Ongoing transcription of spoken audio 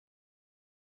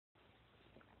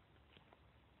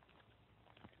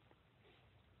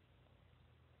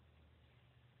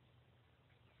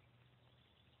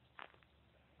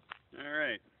All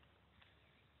right.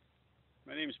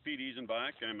 My name is Pete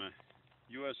Eisenbach. I'm a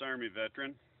U.S. Army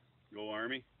veteran. Go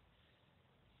Army.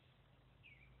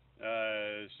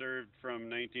 Served from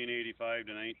 1985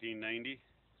 to 1990.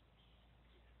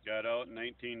 Got out in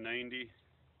 1990.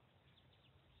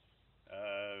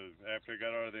 After I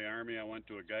got out of the Army, I went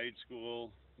to a guide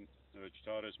school which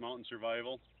taught us mountain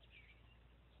survival.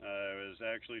 I was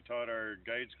actually taught our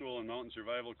guide school and mountain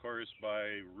survival course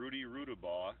by Rudy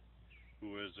Rudabaugh,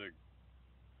 who is a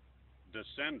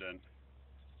descendant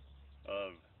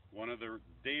of one of the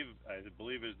Dave, I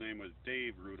believe his name was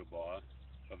Dave Rudabaugh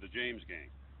of the James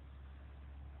Gang.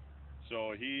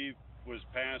 So he was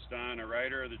passed on, a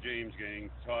rider of the James Gang,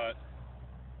 taught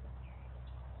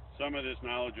some of this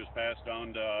knowledge was passed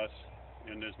down to us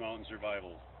in this mountain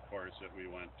survival course that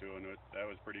we went to, and that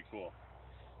was pretty cool.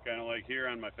 Kind of like here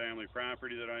on my family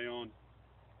property that I own,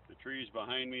 the trees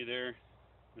behind me there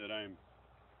that I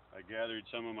gathered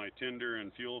some of my tinder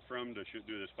and fuel from to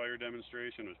do this fire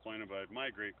demonstration was planted by my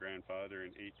great-grandfather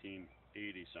in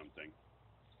 1880 something.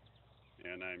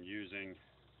 And I'm using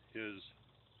his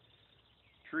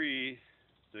tree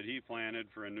that he planted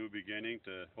for a new beginning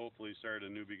to hopefully start a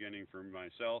new beginning for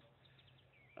myself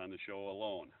on the show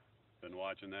Alone. Been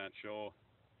watching that show,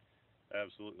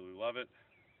 absolutely love it.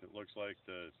 It looks like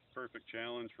the perfect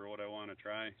challenge for what I want to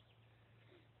try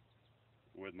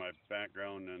with my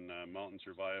background in mountain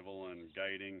survival and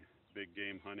guiding, big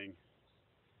game hunting,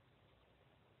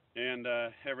 and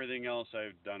everything else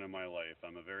I've done in my life.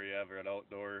 I'm a very avid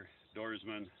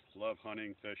outdoorsman, love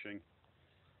hunting, fishing,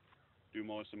 do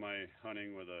most of my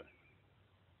hunting with a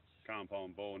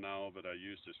compound bow now, but I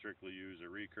used to strictly use a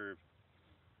recurve.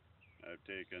 I've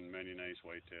taken many nice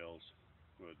whitetails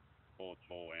with both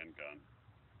bow and gun.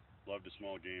 Love the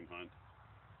small game hunt.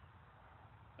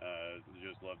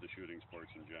 Just love the shooting sports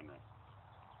in general.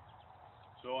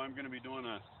 So I'm going to be doing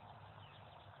a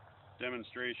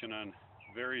demonstration on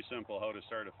very simple how to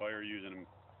start a fire using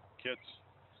kits.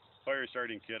 Fire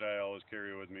starting kit I always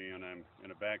carry with me, and I'm in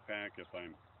a backpack if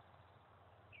I'm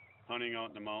hunting out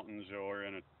in the mountains, or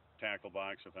in a tackle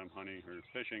box if I'm hunting or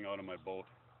fishing out of my boat.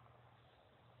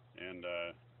 And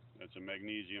it's a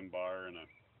magnesium bar and a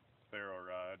ferro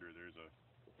rod, or there's a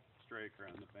striker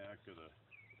on the back of the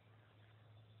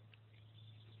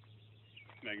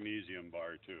magnesium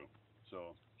bar too.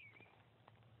 So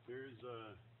here's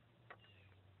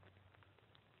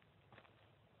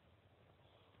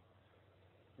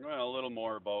well, a little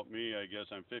more about me. I guess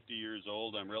I'm 50 years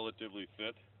old. I'm relatively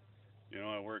fit. You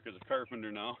know, I work as a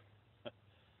carpenter now.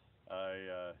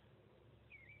 I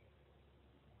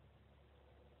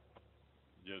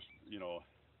just,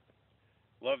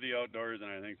 love the outdoors,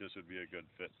 and I think this would be a good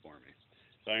fit for me.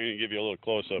 So I'm going to give you a little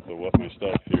close-up of what my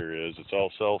stuff here is. It's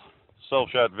all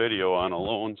self-shot video on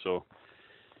Alone. So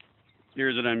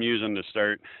here's what I'm using to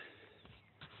start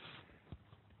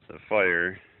the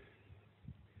fire.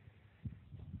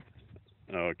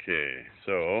 Okay,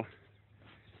 so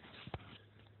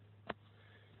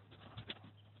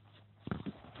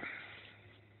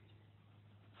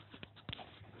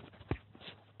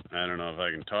I don't know if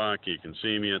I can talk. You can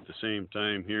see me at the same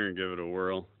time here and give it a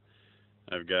whirl.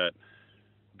 I've got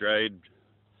dried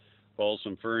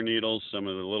balsam fir needles, some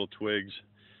of the little twigs,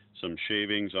 some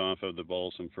shavings off of the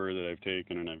balsam fir that I've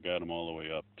taken, and I've got them all the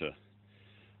way up to a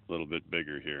little bit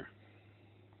bigger here.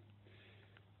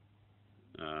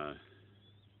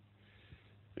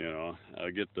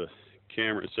 I'll get the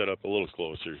camera set up a little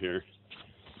closer here.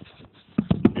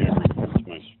 It's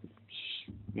my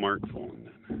smartphone.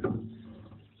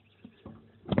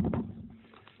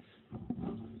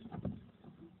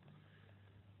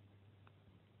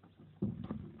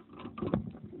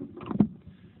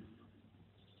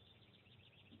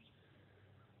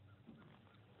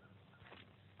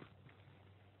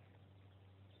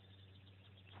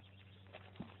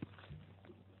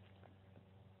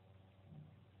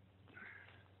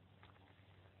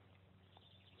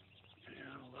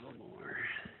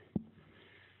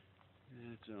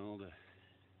 That's all the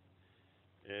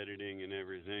editing and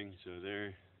everything. So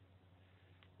there,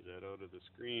 get that out of the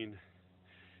screen.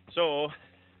 So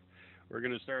we're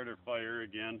going to start our fire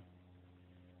again.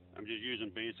 I'm just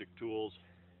using basic tools.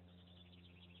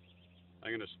 I'm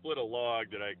going to split a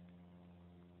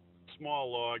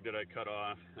small log that I cut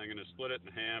off. I'm going to split it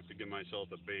in half to give myself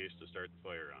a base to start the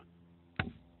fire on.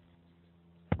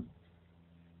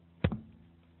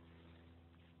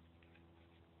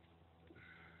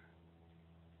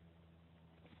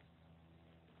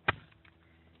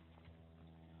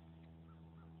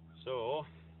 So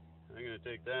I'm going to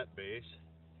take that base,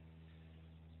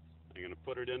 I'm going to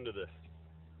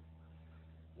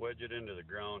wedge it into the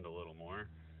ground a little more,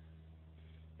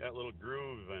 got a little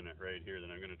groove in it right here that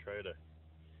I'm going to try to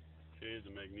shave the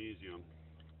magnesium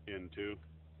into.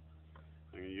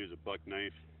 I'm going to use a buck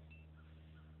knife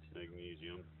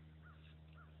magnesium.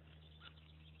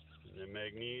 And the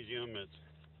magnesium, it's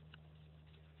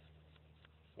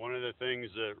one of the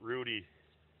things that Rudy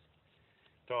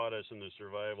taught us in the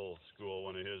survival school.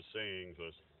 One of his sayings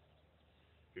was,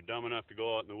 if you're dumb enough to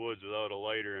go out in the woods without a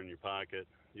lighter in your pocket,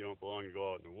 you don't belong to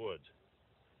go out in the woods.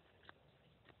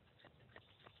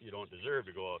 You don't deserve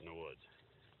to go out in the woods.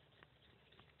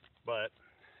 But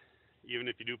even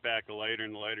if you do pack a lighter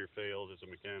and the lighter fails, it's a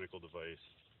mechanical device.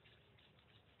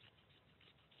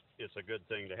 It's a good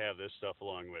thing to have this stuff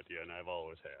along with you, and I've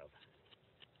always have.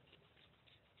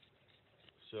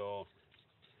 So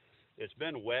it's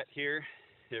been wet here.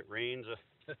 It rains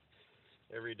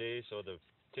every day, so the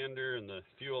tinder and the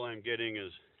fuel I'm getting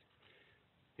is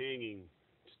hanging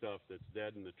stuff that's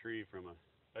dead in the tree from an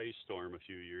ice storm a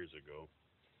few years ago.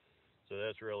 So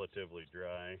that's relatively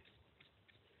dry.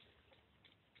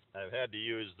 I've had to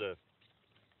use the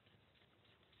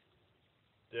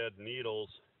dead needles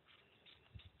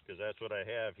because that's what I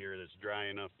have here that's dry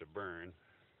enough to burn,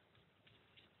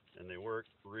 and they work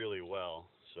really well.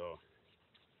 So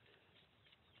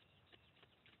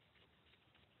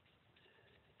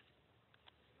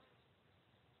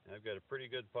I've got a pretty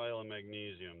good pile of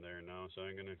magnesium there now, so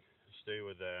I'm going to stay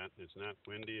with that. It's not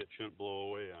windy, it shouldn't blow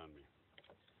away on me.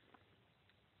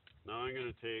 Now I'm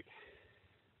going to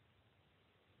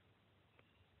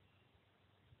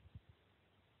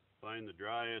find the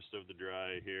driest of the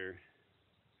dry here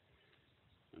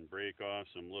and break off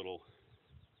some little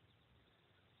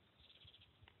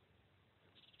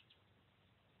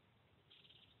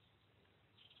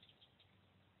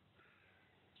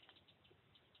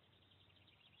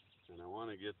and I want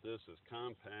to get this as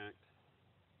compact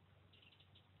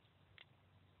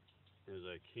as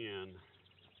I can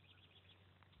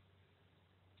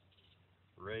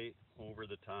right over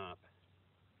the top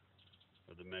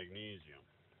of the magnesium.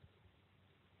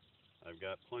 I've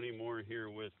got plenty more here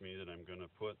with me that I'm going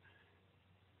to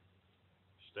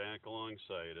stack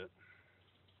alongside it.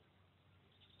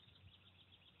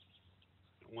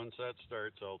 Once that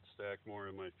starts, I'll stack more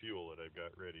of my fuel that I've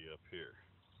got ready up here.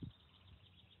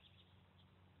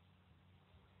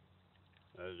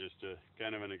 That's just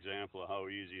kind of an example of how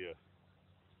easy a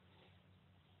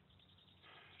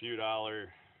few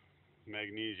dollar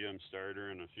magnesium starter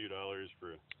and a few dollars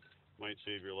might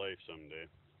save your life someday.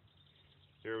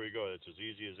 Here we go. It's as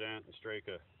easy as that,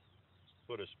 and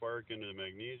put a spark into the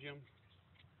magnesium,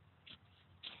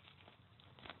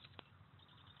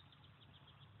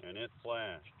 and it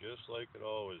flashed just like it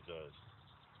always does.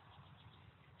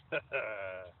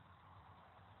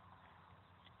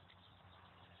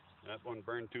 That one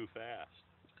burned too fast.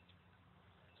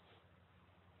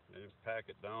 I didn't pack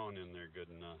it down in there good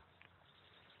enough.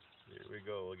 Here we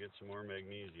go. We'll get some more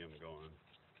magnesium going.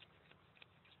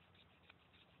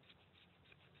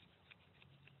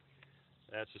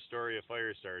 That's the story of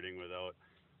fire starting without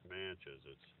matches.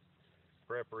 It's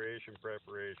preparation,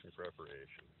 preparation,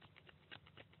 preparation.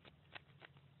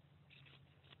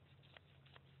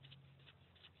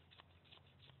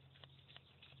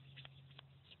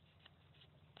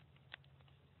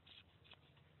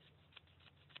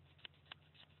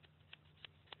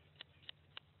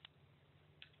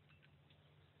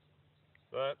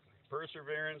 But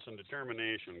perseverance and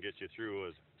determination get you through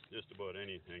with just about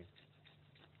anything.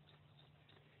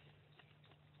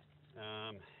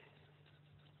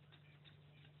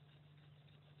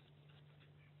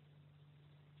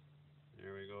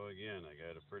 There we go again. I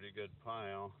got a pretty good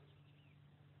pile.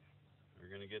 We're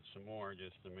going to get some more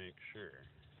just to make sure.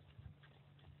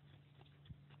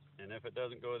 And if it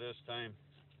doesn't go this time,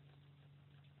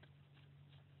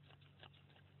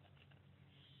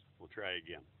 we'll try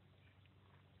again.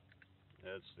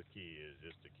 That's the key, is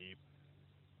just to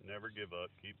never give up,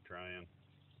 keep trying.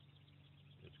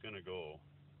 It's going to go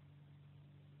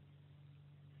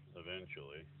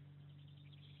eventually.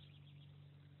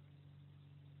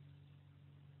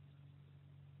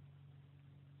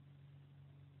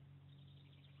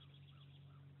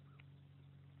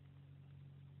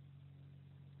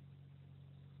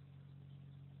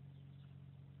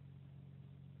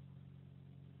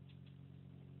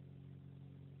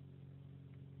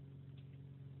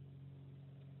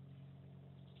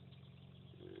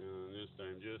 And this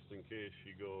time, just in case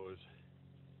she goes,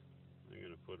 I'm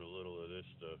going to put a little of this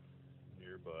stuff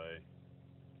nearby.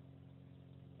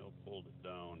 Help hold it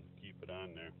down, keep it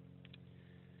on there.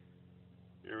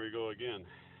 Here we go again.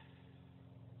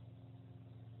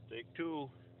 Take two.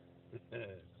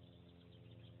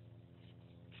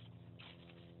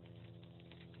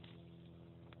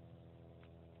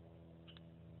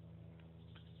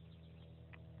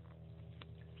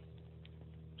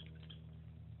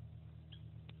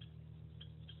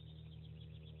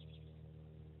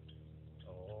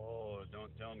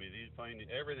 find it.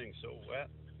 Everything's so wet.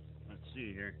 Let's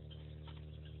see here.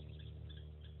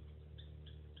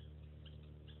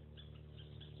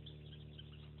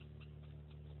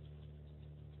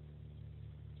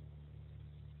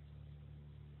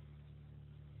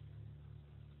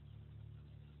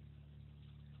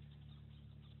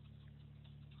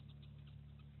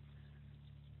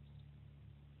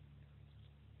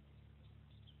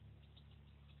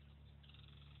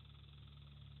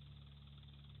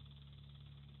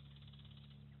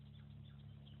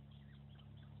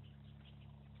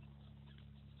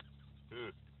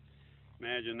 Huh.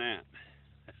 Imagine that.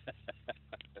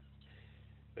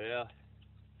 Well,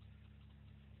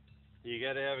 you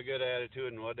got to have a good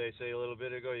attitude, and what they say a little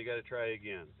bit ago, you got to try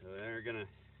again. They're gonna.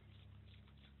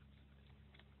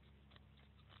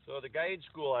 So the guide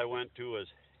school I went to was,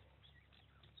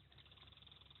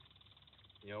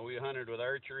 we hunted with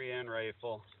archery and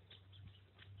rifle,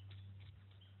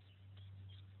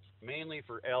 mainly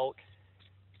for elk.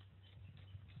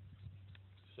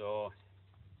 So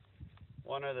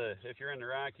if you're in the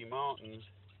Rocky Mountains,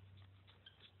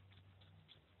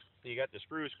 you got the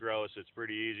spruce grouse. It's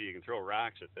pretty easy. You can throw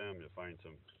rocks at them to find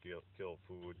some kill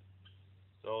food.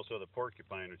 There's also the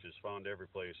porcupine, which is found every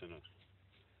place in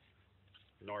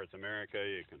North America.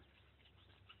 You can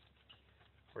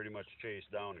pretty much chase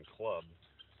down and club.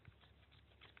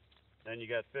 Then you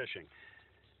got fishing.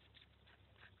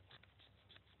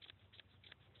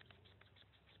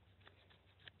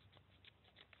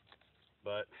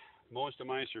 But most of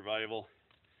my survival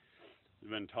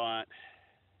has been taught.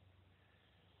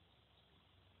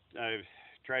 I've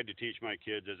tried to teach my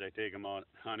kids as I take them out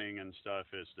hunting and stuff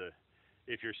is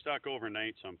if you're stuck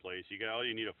overnight someplace, all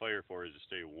you need a fire for is to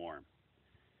stay warm.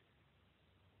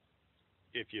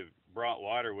 If you brought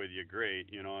water with you,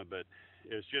 great, but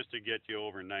it's just to get you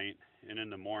overnight. And in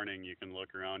the morning, you can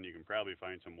look around. You can probably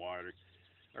find some water.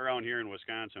 Around here in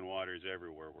Wisconsin, water is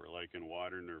everywhere. We're like in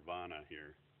water nirvana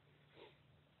here.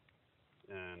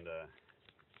 And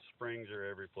springs are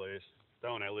every place. The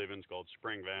town I live in is called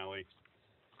Spring Valley.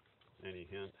 Any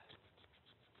hint?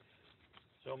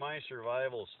 So my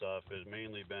survival stuff has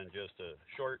mainly been just a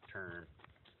short term,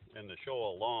 and the show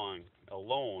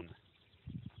alone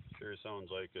sure sounds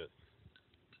like it.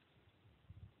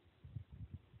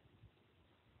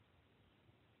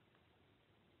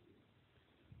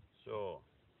 So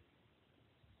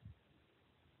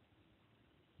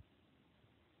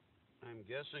I'm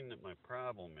guessing that my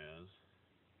problem is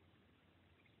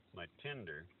my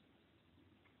tinder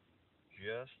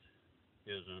just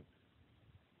isn't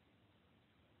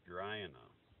dry enough.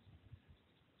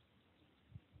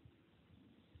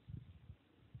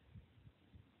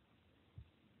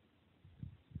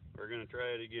 We're going to try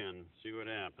it again, see what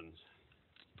happens.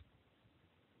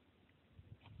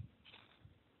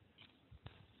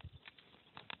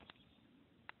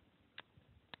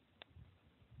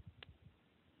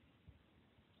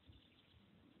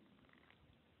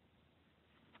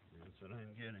 That's what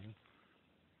I'm getting.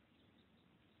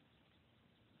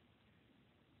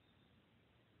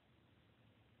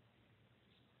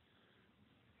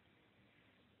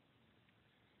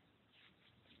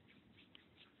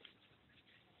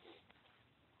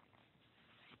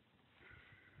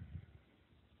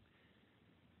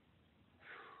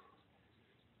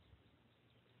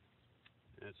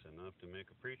 That's enough to make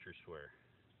a preacher swear.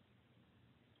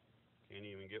 Can't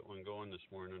even get one going this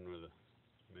morning with a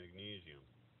magnesium.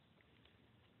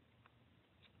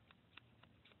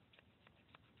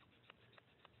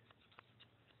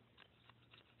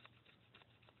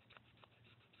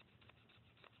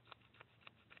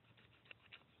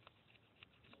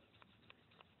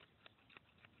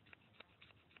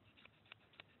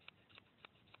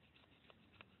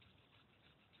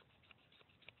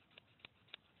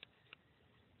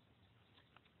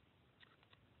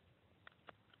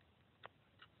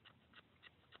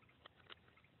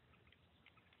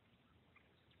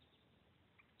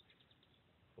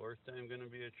 Fourth time gonna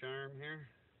be a charm here.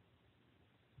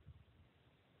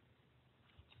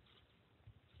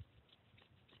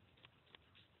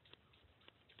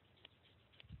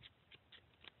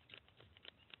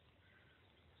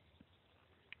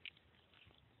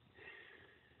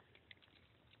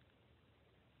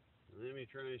 Let me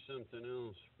try something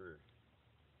else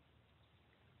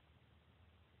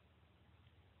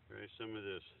try some of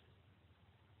this.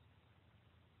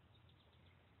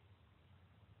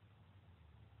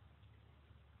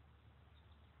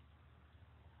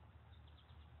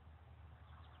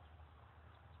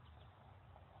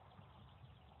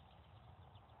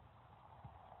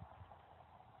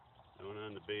 Going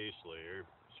on the base layer.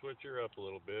 Switch her up a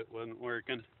little bit. Wasn't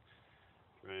working.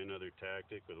 Try another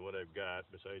tactic with what I've got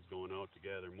besides going out to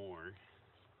gather more.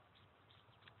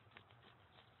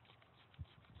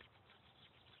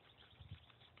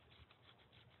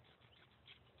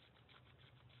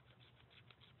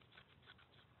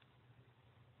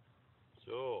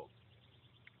 So,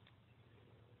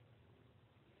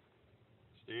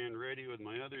 stand ready with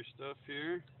my other stuff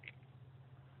here.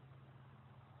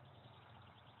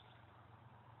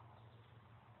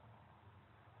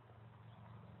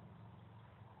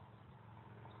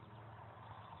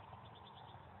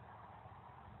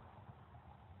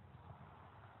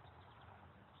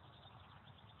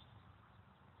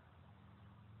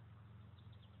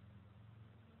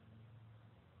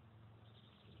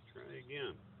 Try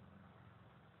again.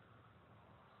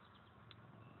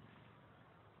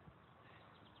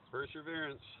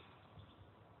 Perseverance.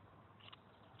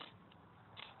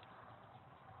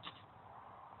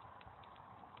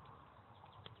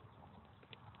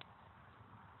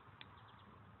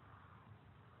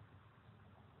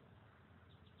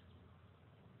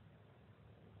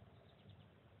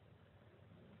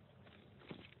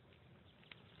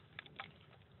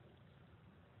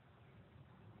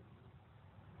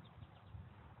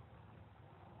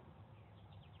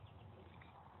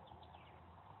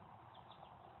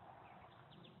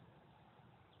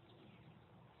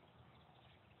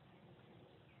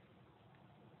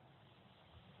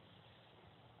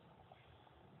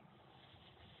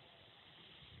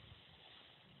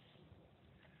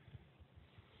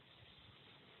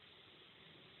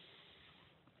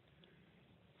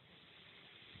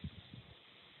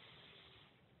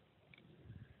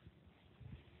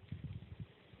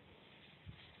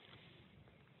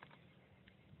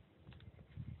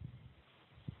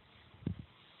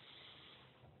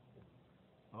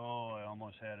 Oh, I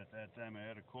almost had it that time. I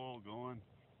had a coal going.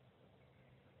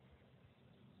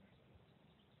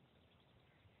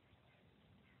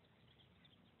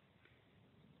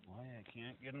 Why I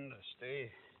can't get them to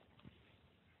stay.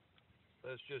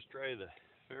 Let's just try the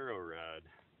ferro rod.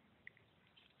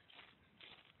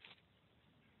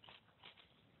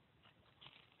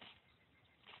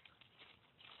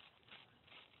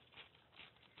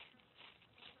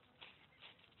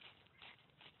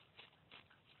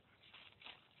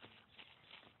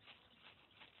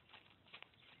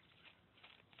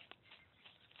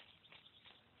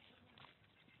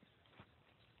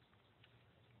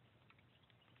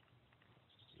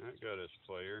 That got us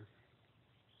fire.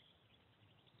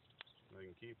 If I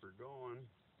can keep her going.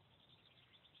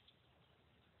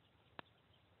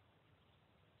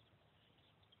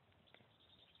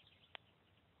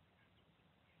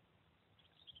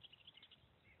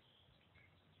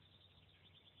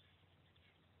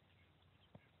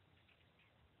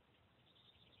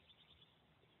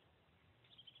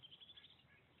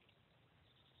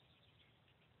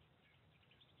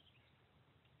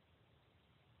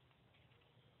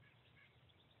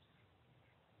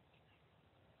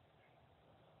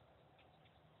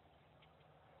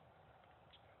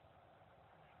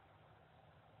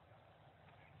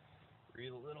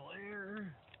 Breathe a little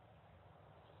air.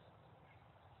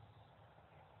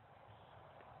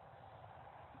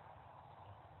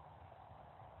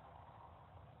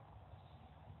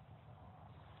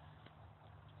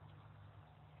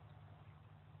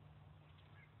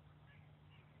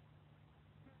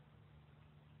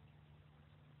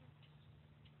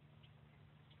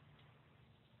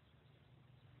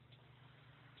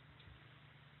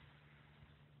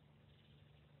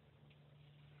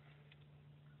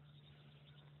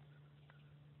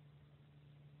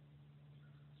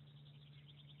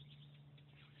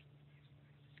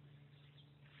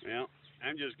 Well,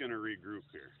 I'm just going to regroup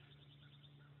here.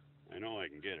 I know I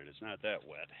can get it. It's not that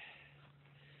wet.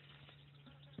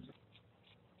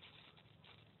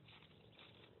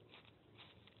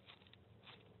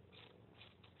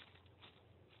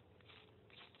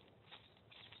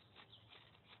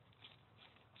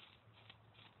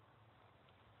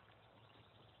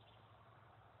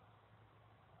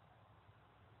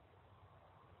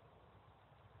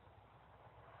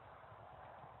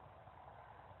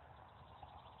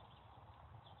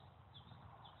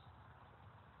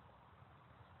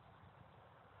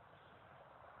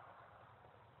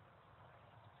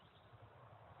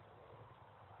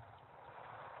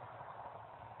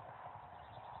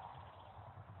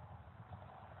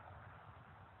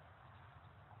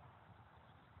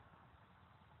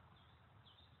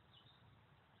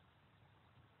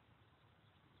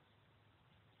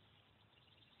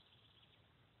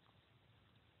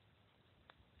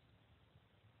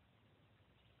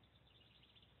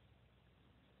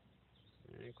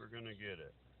 I think we're going to get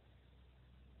it.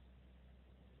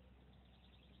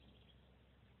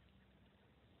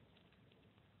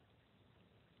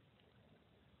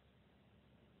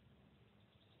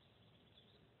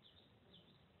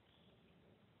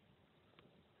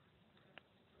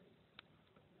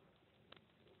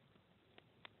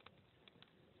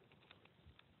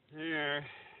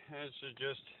 this is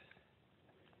just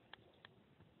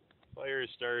fire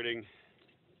starting.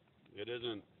 It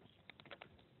isn't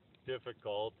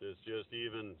difficult. It's just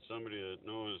even somebody that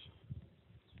knows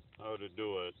how to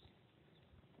do it.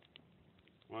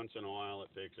 Once in a while, it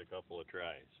takes a couple of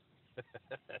tries,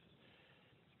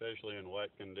 especially in wet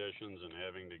conditions and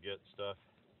having to get stuff.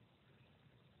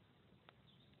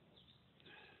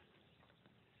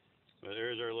 But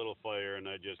there's our little fire, and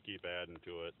I just keep adding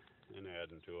to it, and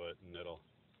it'll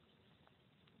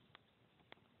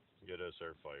get us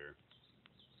our fire.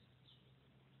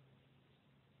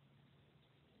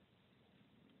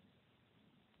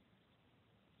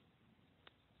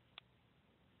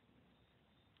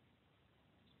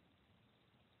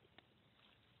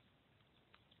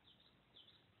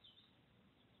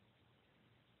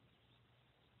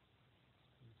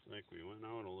 Looks like we went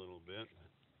out a little bit.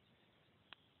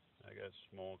 I got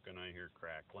smoke and I hear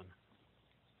crackling.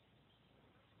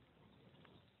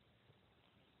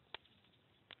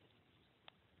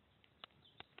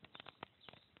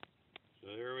 So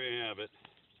there we have it.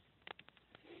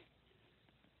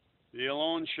 The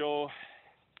Alone Show.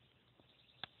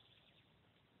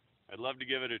 I'd love to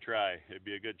give it a try. It'd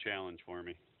be a good challenge for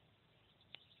me.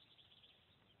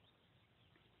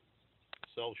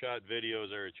 Self-shot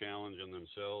videos are a challenge in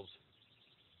themselves.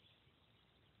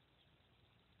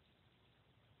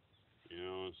 You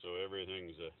know, so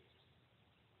everything's a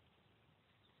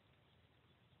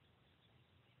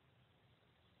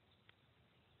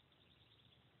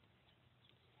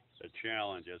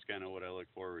challenge. That's kind of what I look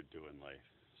forward to in life.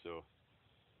 So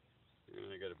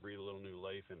I got to breathe a little new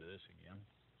life into this again.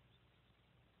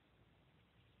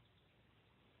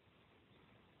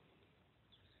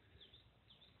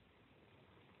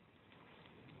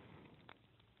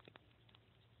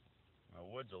 My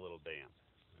wood's a little damp.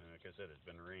 Like I said, it's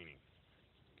been raining.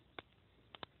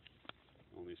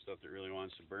 Only stuff that really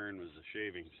wants to burn was the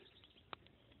shavings.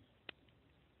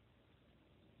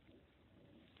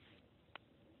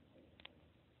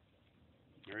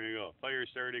 There you go. Fire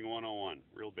starting 101.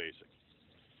 Real basic.